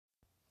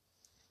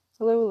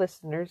Hello,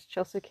 listeners.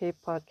 Chelsea K.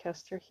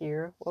 Podcaster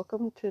here.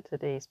 Welcome to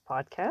today's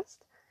podcast,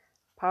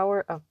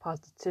 Power of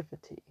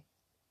Positivity.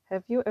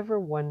 Have you ever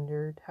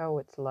wondered how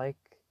it's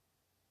like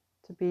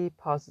to be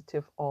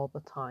positive all the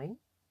time?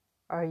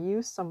 Are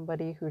you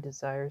somebody who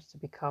desires to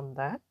become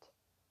that?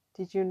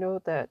 Did you know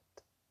that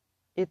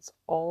it's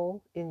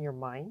all in your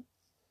mind?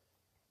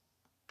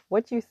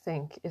 What you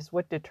think is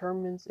what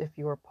determines if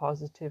you are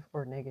positive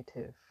or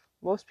negative.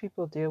 Most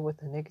people deal with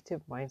a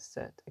negative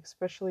mindset,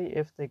 especially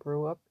if they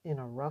grew up in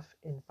a rough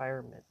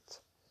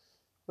environment.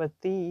 But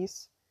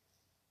these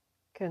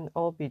can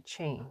all be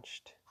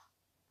changed.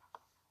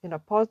 In a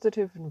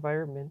positive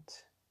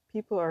environment,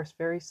 people are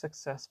very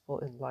successful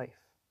in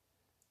life.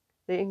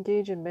 They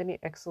engage in many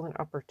excellent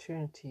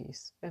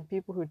opportunities, and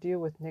people who deal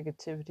with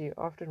negativity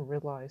often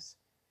realize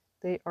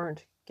they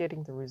aren't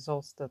getting the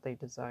results that they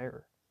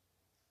desire.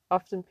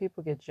 Often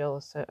people get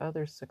jealous at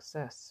others'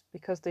 success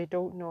because they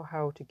don't know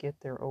how to get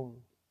their own.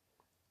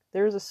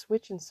 There is a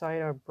switch inside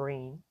our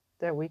brain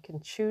that we can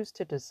choose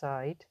to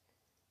decide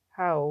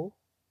how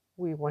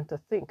we want to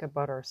think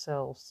about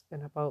ourselves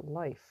and about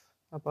life,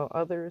 about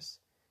others.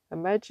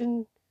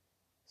 Imagine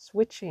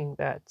switching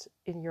that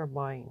in your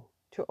mind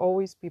to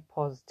always be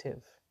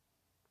positive.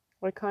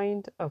 What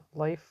kind of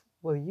life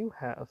will you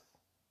have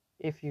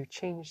if you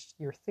changed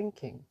your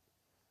thinking?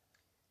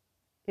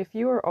 If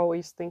you are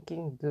always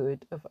thinking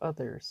good of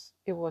others,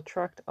 it will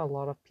attract a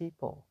lot of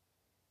people.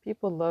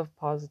 People love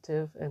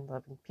positive and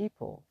loving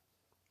people,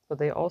 but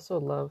they also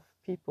love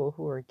people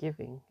who are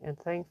giving and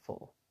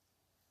thankful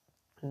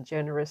and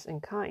generous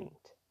and kind.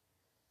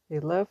 They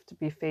love to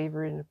be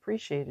favored and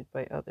appreciated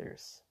by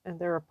others, and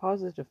there are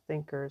positive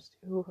thinkers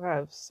who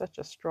have such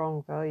a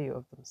strong value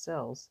of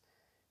themselves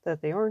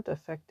that they aren't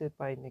affected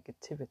by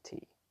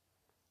negativity.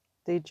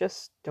 They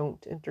just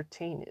don't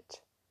entertain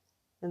it,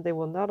 and they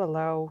will not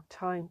allow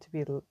time to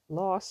be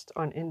lost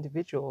on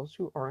individuals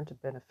who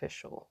aren't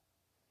beneficial.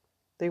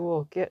 They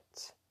will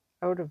get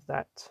out of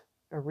that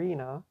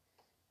arena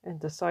and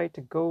decide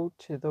to go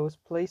to those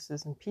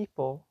places and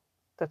people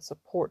that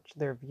support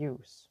their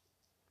views.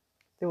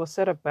 They will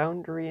set a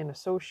boundary and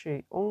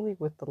associate only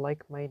with the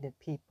like-minded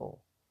people.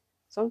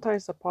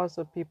 Sometimes the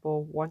positive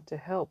people want to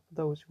help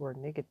those who are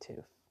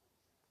negative.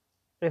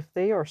 If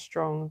they are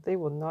strong, they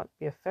will not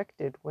be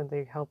affected when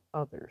they help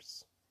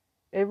others.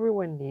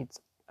 Everyone needs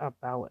a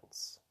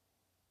balance.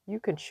 You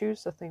can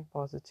choose to think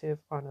positive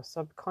on a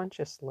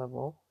subconscious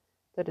level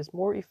that is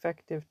more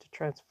effective to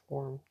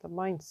transform the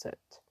mindset.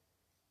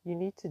 You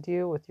need to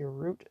deal with your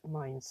root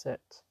mindset.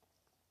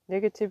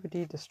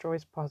 Negativity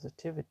destroys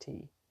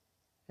positivity,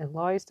 and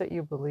lies that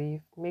you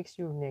believe makes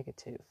you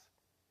negative.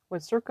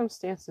 When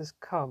circumstances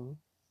come,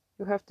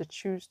 you have to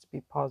choose to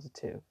be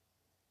positive.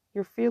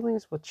 Your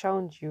feelings will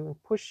challenge you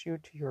and push you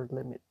to your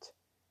limit.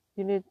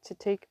 You need to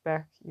take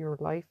back your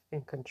life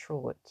and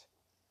control it.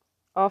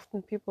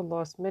 Often people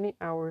lost many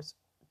hours,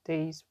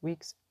 days,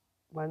 weeks,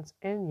 months,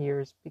 and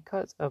years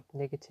because of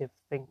negative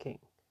thinking.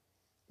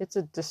 It's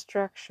a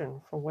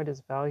distraction from what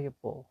is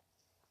valuable.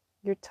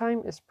 Your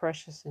time is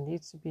precious and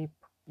needs to be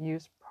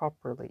used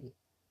properly.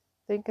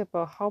 Think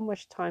about how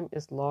much time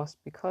is lost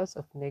because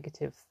of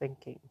negative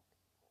thinking.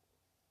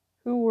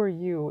 Who were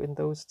you in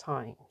those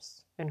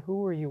times? And who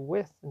were you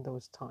with in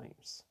those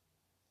times?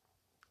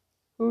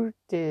 Who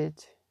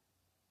did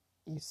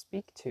you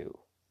speak to?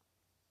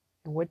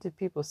 And what did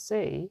people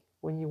say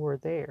when you were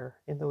there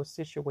in those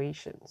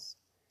situations?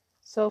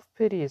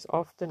 Self-pity is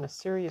often a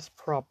serious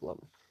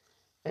problem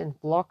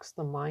and blocks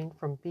the mind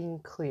from being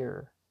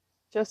clear,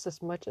 just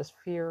as much as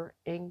fear,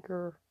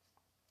 anger,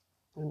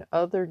 and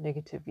other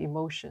negative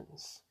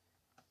emotions.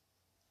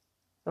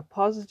 The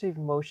positive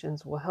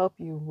emotions will help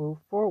you move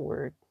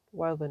forward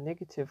while the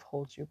negative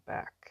holds you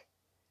back.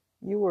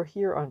 You are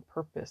here on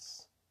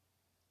purpose.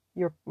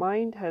 Your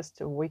mind has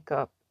to wake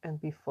up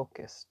and be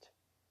focused.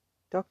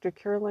 Dr.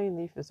 Caroline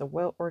Leaf is a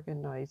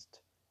well-recognized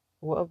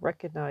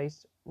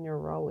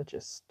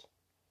neurologist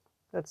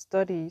that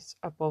studies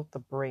about the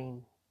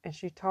brain, and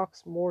she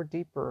talks more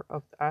deeper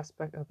of the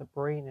aspect of the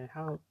brain and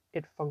how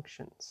it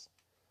functions.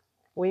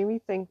 When we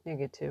think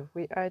negative,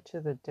 we add to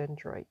the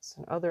dendrites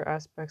and other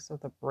aspects of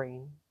the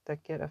brain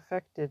that get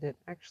affected and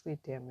actually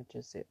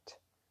damages it.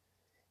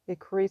 It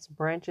creates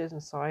branches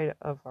inside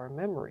of our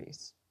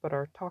memories, but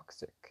are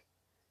toxic.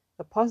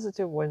 The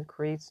positive one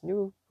creates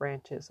new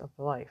branches of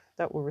life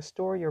that will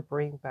restore your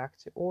brain back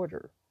to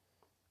order.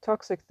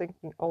 Toxic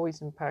thinking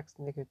always impacts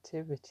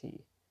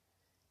negativity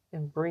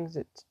and brings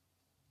it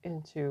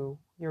into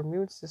your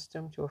immune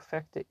system to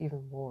affect it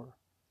even more.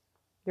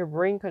 Your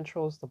brain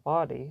controls the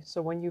body,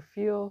 so when you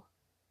feel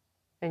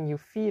and you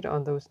feed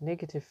on those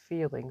negative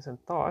feelings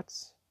and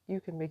thoughts,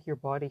 you can make your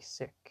body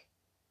sick.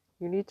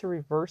 You need to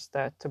reverse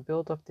that to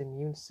build up the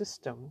immune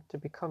system to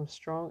become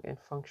strong and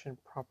function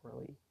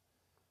properly.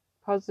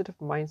 Positive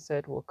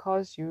mindset will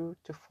cause you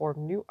to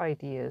form new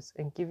ideas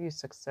and give you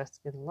success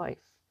in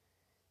life,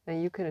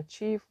 and you can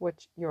achieve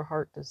what your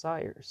heart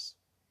desires.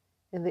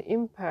 And the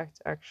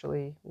impact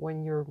actually,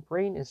 when your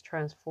brain is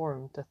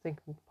transformed to think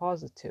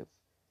positive,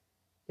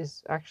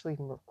 is actually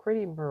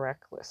pretty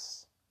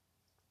miraculous.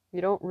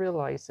 You don't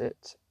realize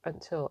it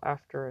until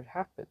after it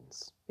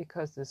happens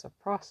because it's a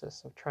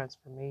process of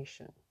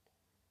transformation.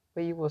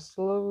 But you will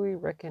slowly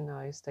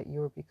recognize that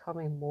you are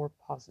becoming more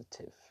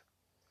positive.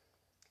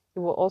 It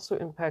will also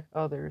impact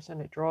others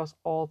and it draws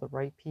all the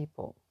right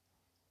people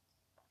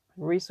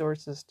and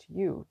resources to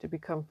you to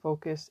become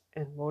focused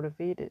and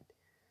motivated.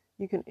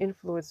 You can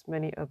influence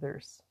many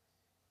others,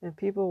 and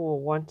people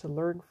will want to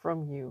learn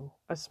from you.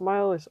 A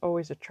smile is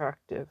always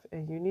attractive,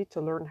 and you need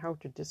to learn how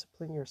to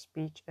discipline your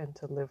speech and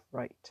to live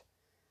right.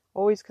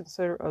 Always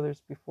consider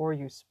others before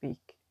you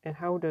speak, and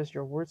how does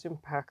your words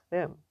impact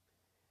them?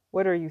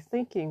 What are you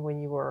thinking when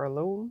you are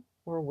alone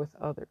or with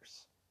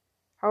others?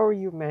 How are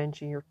you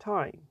managing your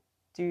time?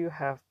 Do you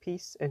have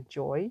peace and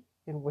joy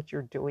in what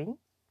you're doing?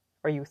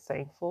 Are you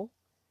thankful?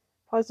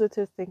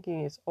 Positive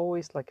thinking is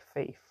always like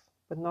faith,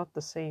 but not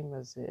the same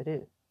as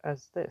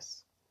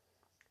this.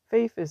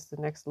 Faith is the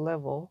next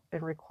level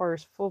and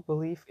requires full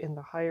belief in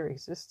the higher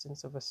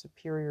existence of a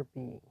superior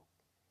being.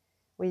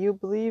 When you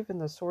believe in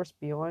the source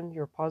beyond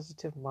your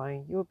positive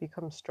mind, you will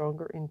become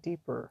stronger and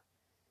deeper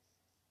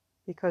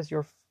because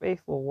your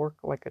faith will work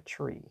like a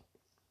tree.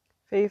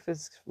 Faith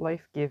is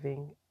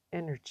life-giving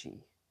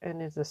energy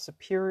and is a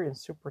superior and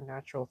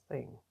supernatural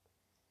thing.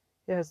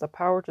 It has the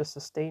power to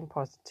sustain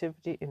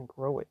positivity and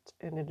grow it,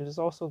 and it is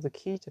also the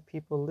key to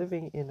people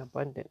living in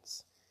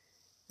abundance.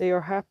 They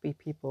are happy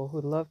people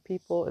who love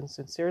people and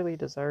sincerely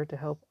desire to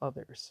help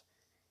others.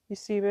 You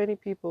see, many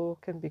people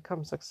can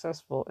become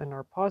successful and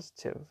are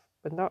positive,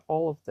 but not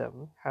all of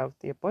them have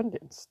the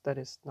abundance that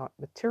is not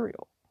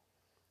material.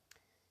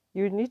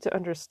 You need to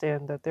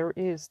understand that there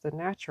is the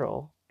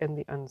natural and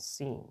the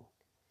unseen.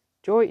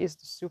 Joy is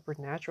the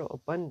supernatural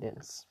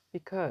abundance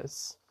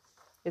because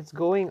it's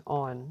going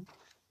on,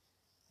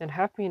 and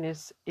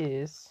happiness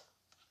is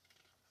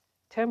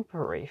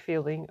temporary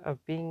feeling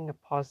of being a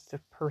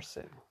positive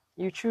person.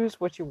 You choose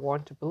what you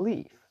want to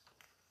believe,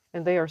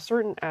 and there are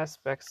certain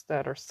aspects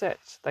that are set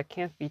that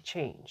can't be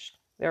changed.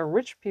 There are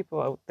rich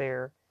people out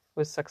there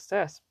with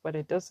success, but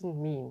it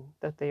doesn't mean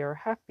that they are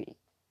happy.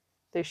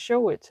 They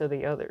show it to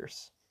the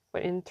others,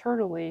 but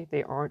internally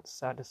they aren't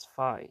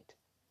satisfied.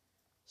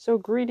 So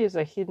greed is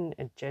a hidden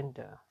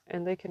agenda,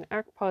 and they can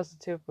act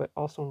positive but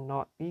also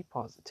not be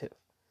positive.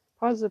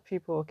 Positive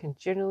people can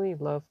genuinely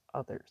love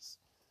others,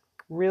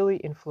 really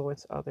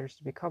influence others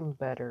to become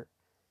better,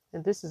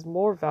 and this is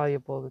more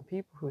valuable than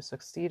people who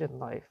succeed in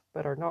life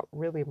but are not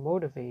really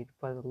motivated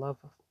by the love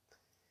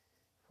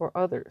for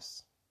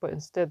others, but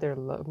instead they're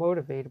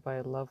motivated by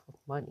a love of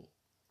money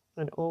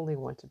and only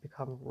want to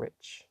become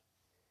rich.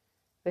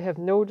 They have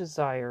no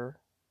desire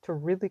to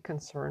really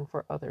concern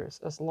for others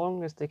as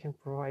long as they can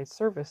provide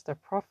service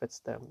that profits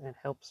them and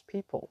helps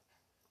people.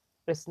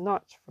 It's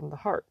not from the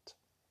heart,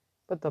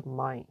 but the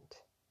mind.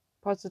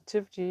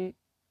 Positivity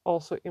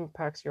also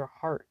impacts your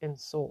heart and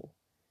soul.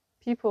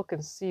 People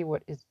can see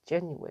what is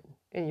genuine,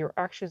 and your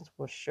actions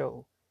will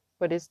show,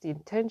 but it's the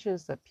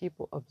intentions that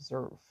people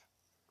observe.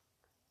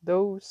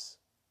 Those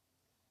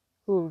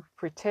who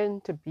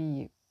pretend to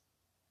be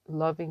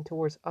loving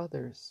towards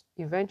others,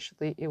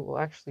 eventually it will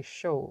actually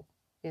show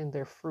in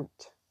their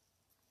fruit.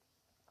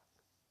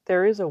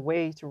 There is a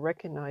way to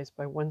recognize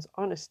by one's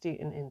honesty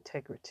and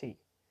integrity,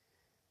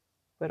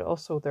 but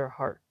also their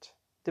heart.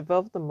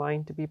 Develop the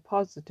mind to be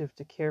positive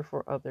to care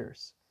for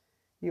others.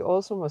 You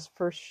also must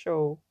first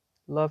show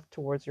love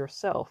towards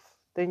yourself,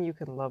 then you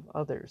can love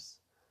others.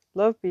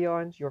 Love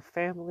beyond your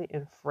family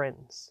and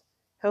friends.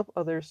 Help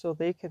others so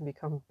they can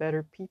become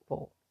better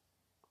people.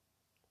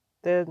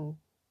 Then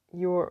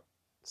your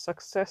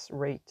success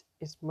rate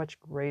is much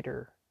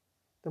greater.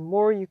 The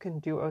more you can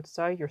do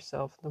outside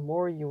yourself, the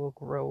more you will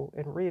grow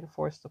and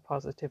reinforce the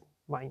positive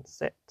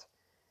mindset.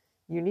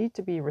 You need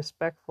to be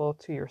respectful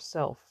to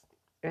yourself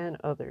and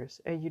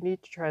others, and you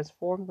need to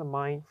transform the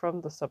mind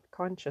from the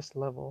subconscious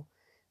level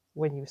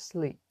when you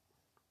sleep.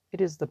 It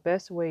is the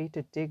best way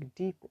to dig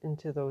deep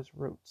into those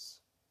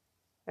roots.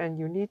 And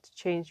you need to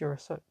change your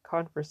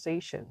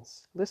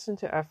conversations. Listen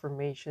to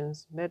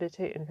affirmations,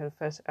 meditate and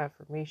confess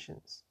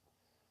affirmations.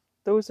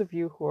 Those of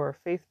you who are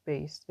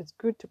faith-based, it's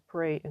good to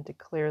pray and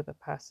declare the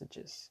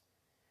passages.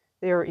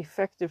 They are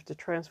effective to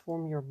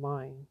transform your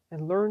mind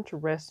and learn to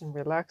rest and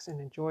relax and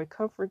enjoy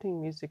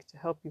comforting music to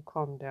help you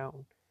calm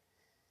down.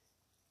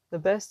 The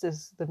best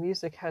is the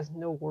music has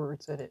no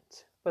words in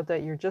it, but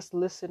that you're just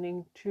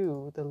listening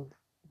to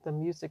the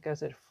music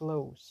as it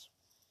flows,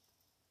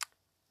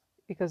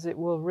 because it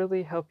will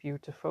really help you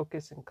to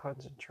focus and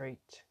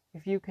concentrate.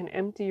 If you can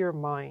empty your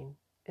mind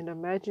and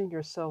imagine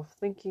yourself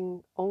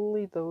thinking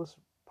only those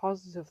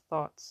positive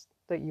thoughts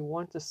that you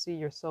want to see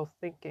yourself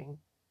thinking,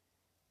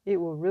 it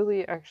will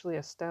really actually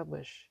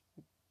establish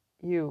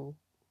you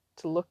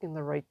to look in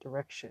the right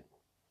direction.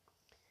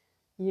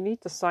 You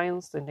need to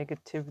silence the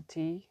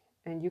negativity,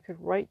 and you can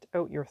write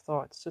out your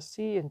thoughts to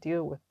see and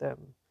deal with them.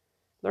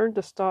 Learn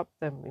to stop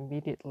them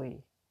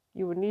immediately.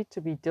 You will need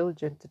to be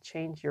diligent to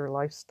change your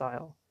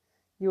lifestyle.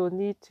 You will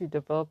need to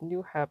develop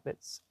new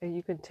habits, and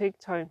you can take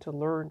time to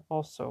learn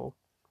also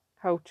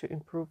how to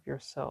improve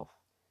yourself.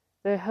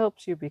 That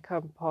helps you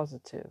become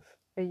positive,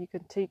 and you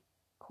can take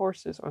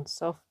courses on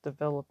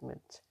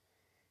self-development.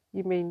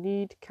 You may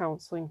need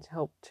counseling to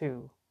help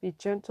too. Be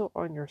gentle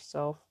on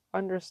yourself.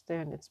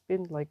 Understand it's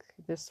been like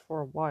this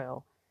for a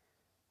while.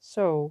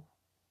 So,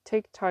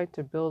 take time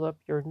to build up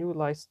your new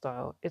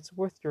lifestyle. It's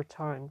worth your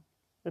time.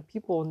 And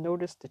people will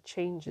notice the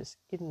changes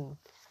in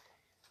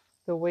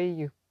the way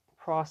you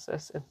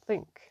process and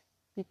think.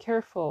 Be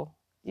careful,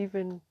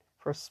 even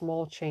for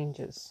small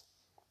changes.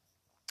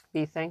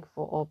 Be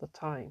thankful all the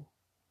time.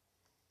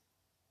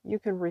 You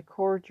can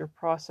record your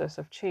process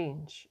of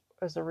change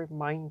as a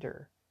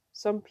reminder.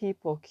 Some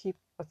people keep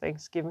a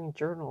Thanksgiving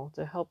journal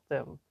to help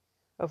them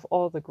of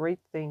all the great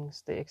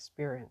things they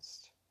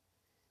experienced.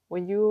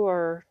 When you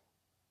are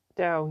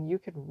down, you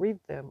can read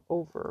them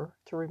over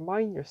to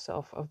remind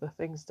yourself of the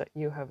things that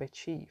you have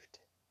achieved,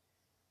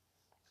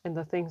 and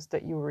the things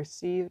that you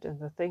received, and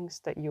the things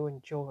that you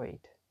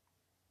enjoyed,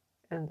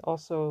 and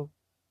also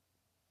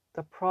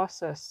the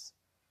process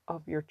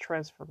of your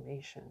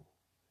transformation.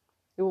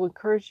 It will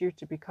encourage you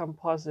to become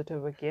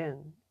positive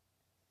again.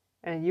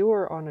 And you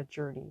are on a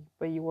journey,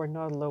 but you are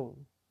not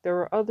alone. There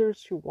are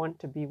others who want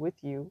to be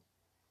with you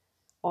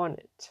on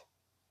it.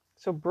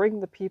 So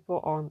bring the people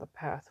on the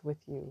path with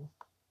you.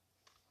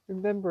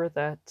 Remember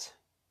that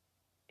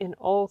in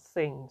all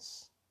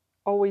things,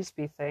 always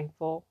be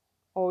thankful,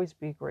 always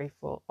be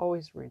grateful,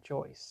 always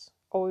rejoice.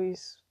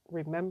 Always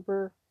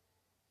remember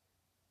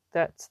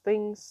that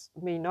things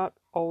may not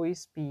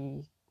always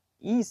be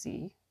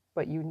easy,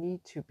 but you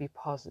need to be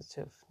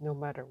positive no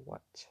matter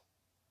what.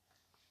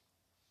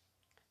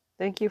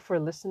 Thank you for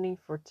listening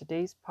for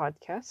today's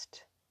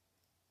podcast.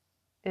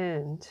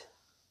 And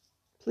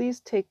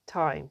please take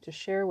time to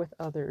share with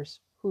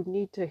others who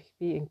need to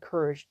be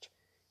encouraged.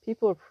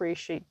 People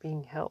appreciate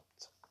being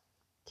helped.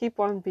 Keep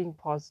on being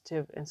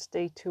positive and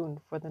stay tuned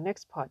for the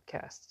next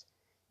podcast.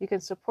 You can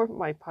support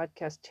my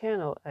podcast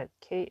channel at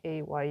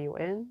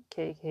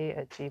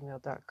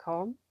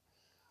kayunkk@gmail.com.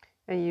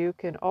 And you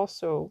can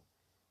also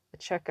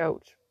check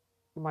out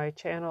my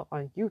channel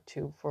on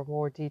YouTube for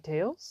more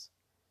details.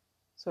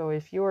 So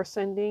if you are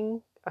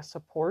sending a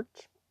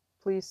support,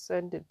 please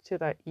send it to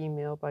that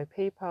email by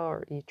PayPal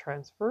or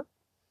e-transfer.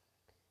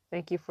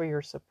 Thank you for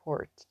your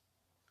support.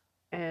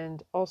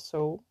 And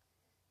also,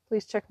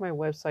 please check my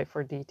website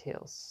for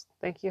details.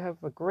 Thank you.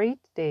 Have a great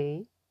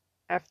day,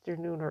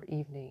 afternoon, or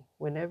evening,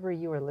 whenever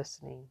you are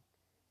listening.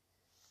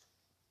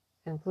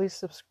 And please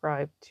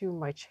subscribe to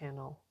my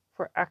channel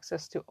for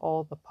access to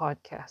all the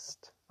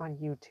podcasts on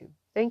YouTube.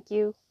 Thank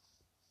you.